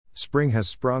Spring has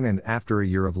sprung, and after a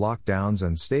year of lockdowns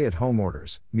and stay-at-home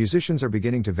orders, musicians are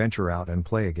beginning to venture out and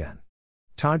play again.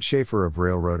 Todd Schaefer of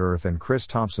Railroad Earth and Chris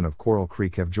Thompson of Coral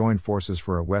Creek have joined forces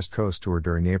for a West Coast tour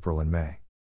during April and May.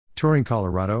 Touring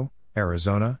Colorado,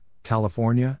 Arizona,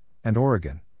 California, and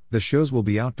Oregon, the shows will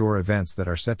be outdoor events that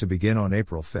are set to begin on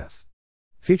April 5.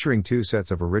 Featuring 2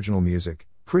 sets of original music,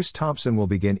 Chris Thompson will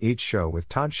begin each show with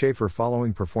Todd Schaefer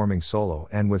following performing solo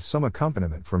and with some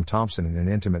accompaniment from Thompson in an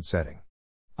intimate setting.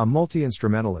 A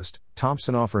multi-instrumentalist,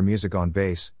 Thompson offers music on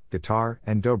bass, guitar,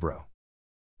 and dobro.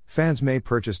 Fans may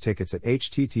purchase tickets at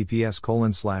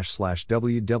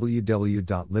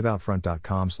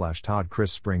https://www.liveoutfront.com/Todd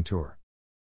Chris Spring Tour.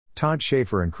 Todd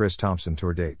Schaefer and Chris Thompson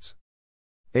tour dates.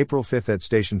 April 5 at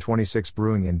Station 26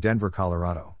 Brewing in Denver,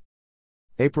 Colorado.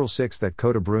 April 6 at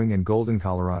Coda Brewing in Golden,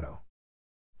 Colorado.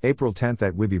 April 10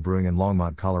 at Wibby Brewing in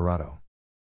Longmont, Colorado.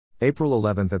 April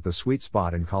 11 at The Sweet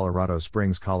Spot in Colorado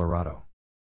Springs, Colorado.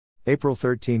 April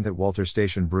 13 at Walter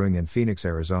Station Brewing in Phoenix,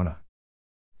 Arizona.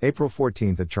 April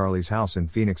 14 at Charlie's House in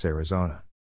Phoenix, Arizona.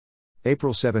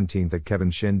 April 17 at Kevin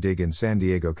Shindig in San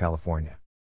Diego, California.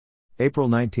 April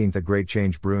 19 at Great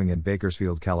Change Brewing in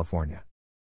Bakersfield, California.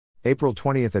 April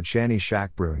 20 at Shanny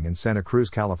Shack Brewing in Santa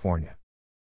Cruz, California.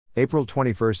 April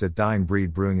 21 at Dying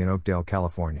Breed Brewing in Oakdale,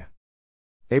 California.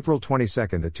 April 22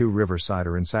 at Two River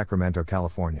Cider in Sacramento,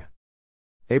 California.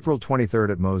 April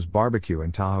 23 at Moe's Barbecue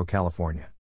in Tahoe, California.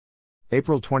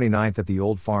 April 29 at the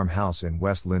Old Farmhouse in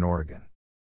West Lynn, Oregon.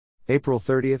 April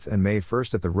 30 and May 1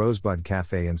 at the Rosebud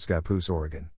Cafe in Scappoose,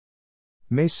 Oregon.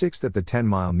 May 6 at the 10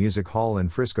 Mile Music Hall in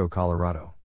Frisco,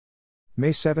 Colorado.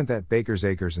 May 7 at Baker's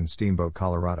Acres in Steamboat,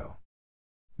 Colorado.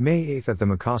 May 8 at the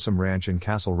McCossum Ranch in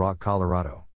Castle Rock,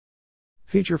 Colorado.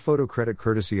 Feature photo credit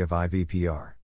courtesy of IVPR.